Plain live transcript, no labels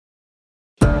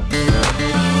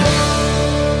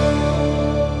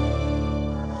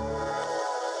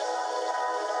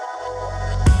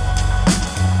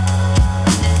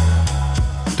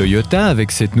Toyota,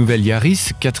 avec cette nouvelle Yaris,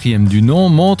 quatrième du nom,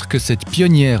 montre que cette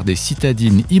pionnière des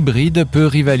citadines hybrides peut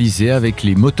rivaliser avec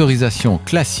les motorisations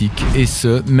classiques, et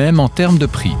ce, même en termes de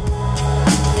prix.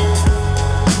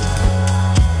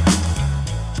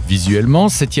 Visuellement,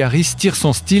 cette Yaris tire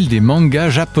son style des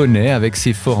mangas japonais avec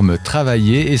ses formes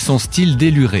travaillées et son style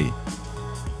déluré.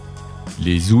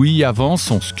 Les ouïes avant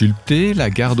sont sculptées, la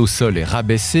garde au sol est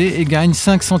rabaissée et gagne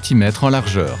 5 cm en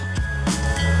largeur.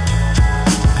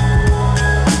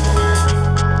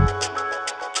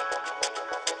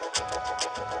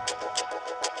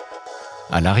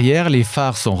 À l'arrière, les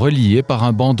phares sont reliés par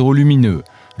un bandeau lumineux.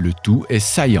 Le tout est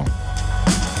saillant.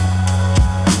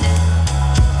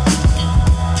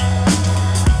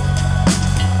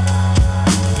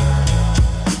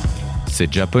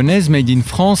 Cette japonaise made in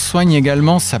France soigne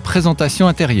également sa présentation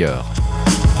intérieure.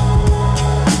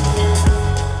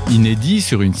 Inédit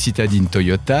sur une citadine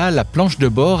Toyota, la planche de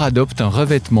bord adopte un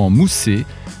revêtement moussé,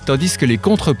 tandis que les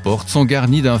contreportes sont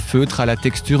garnies d'un feutre à la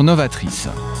texture novatrice.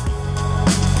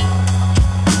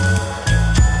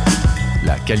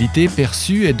 La qualité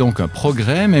perçue est donc un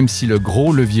progrès, même si le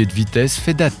gros levier de vitesse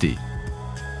fait dater.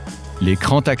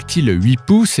 L'écran tactile 8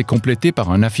 pouces est complété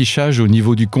par un affichage au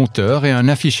niveau du compteur et un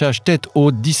affichage tête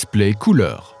haute display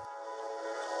couleur.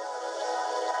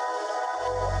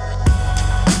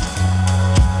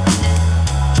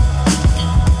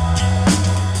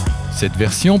 Cette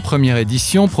version première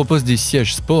édition propose des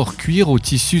sièges sport cuir au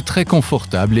tissu très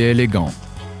confortable et élégant.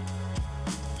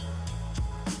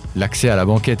 L'accès à la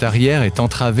banquette arrière est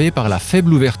entravé par la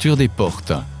faible ouverture des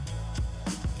portes.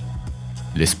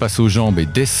 L'espace aux jambes est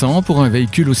décent pour un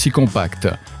véhicule aussi compact.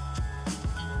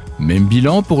 Même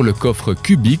bilan pour le coffre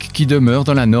cubique qui demeure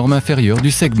dans la norme inférieure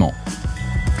du segment.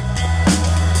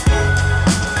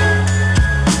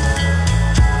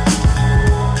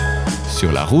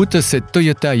 Sur la route, cette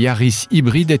Toyota Yaris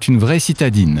hybride est une vraie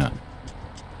citadine.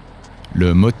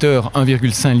 Le moteur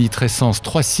 1,5 litre essence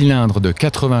 3 cylindres de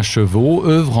 80 chevaux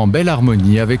œuvre en belle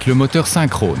harmonie avec le moteur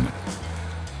synchrone.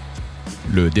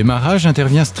 Le démarrage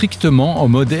intervient strictement en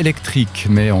mode électrique,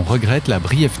 mais on regrette la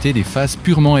brièveté des phases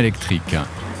purement électriques.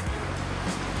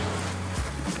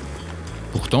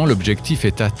 Pourtant, l'objectif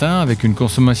est atteint avec une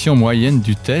consommation moyenne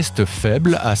du test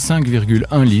faible à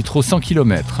 5,1 litres au 100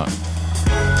 km.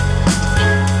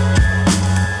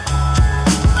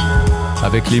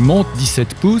 Avec les montes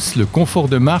 17 pouces, le confort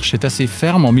de marche est assez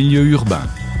ferme en milieu urbain.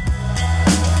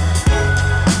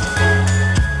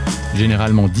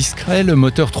 Généralement discret, le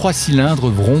moteur 3 cylindres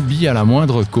vrombit à la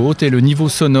moindre côte et le niveau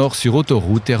sonore sur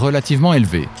autoroute est relativement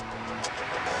élevé.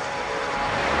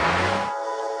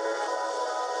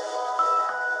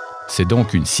 C'est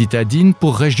donc une citadine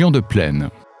pour région de plaine.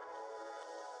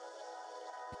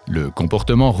 Le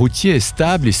comportement routier est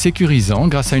stable et sécurisant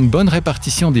grâce à une bonne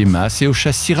répartition des masses et au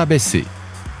châssis rabaissé.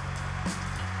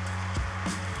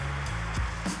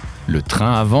 Le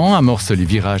train avant amorce les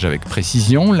virages avec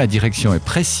précision, la direction est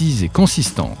précise et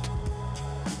consistante.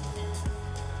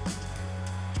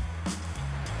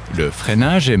 Le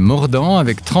freinage est mordant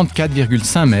avec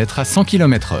 34,5 mètres à 100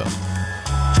 km/h.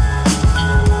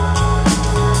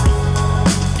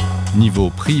 Niveau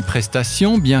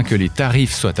prix-prestation, bien que les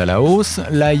tarifs soient à la hausse,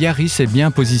 la Yaris est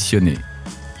bien positionnée.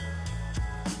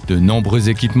 De nombreux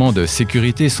équipements de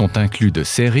sécurité sont inclus de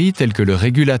série, tels que le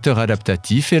régulateur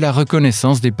adaptatif et la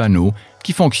reconnaissance des panneaux,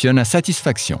 qui fonctionnent à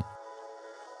satisfaction.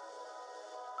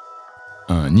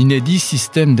 Un inédit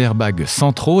système d'airbags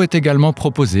centraux est également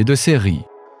proposé de série.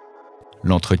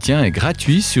 L'entretien est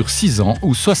gratuit sur 6 ans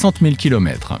ou 60 000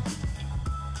 km.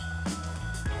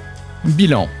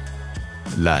 Bilan.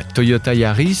 La Toyota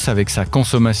Yaris, avec sa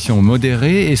consommation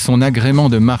modérée et son agrément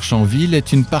de marche en ville,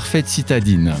 est une parfaite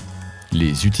citadine.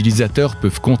 Les utilisateurs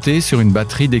peuvent compter sur une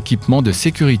batterie d'équipements de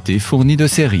sécurité fournie de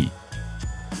série.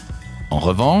 En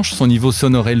revanche, son niveau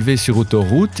sonore élevé sur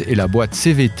autoroute et la boîte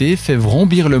CVT fait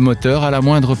vrombir le moteur à la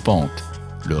moindre pente.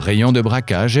 Le rayon de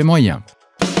braquage est moyen.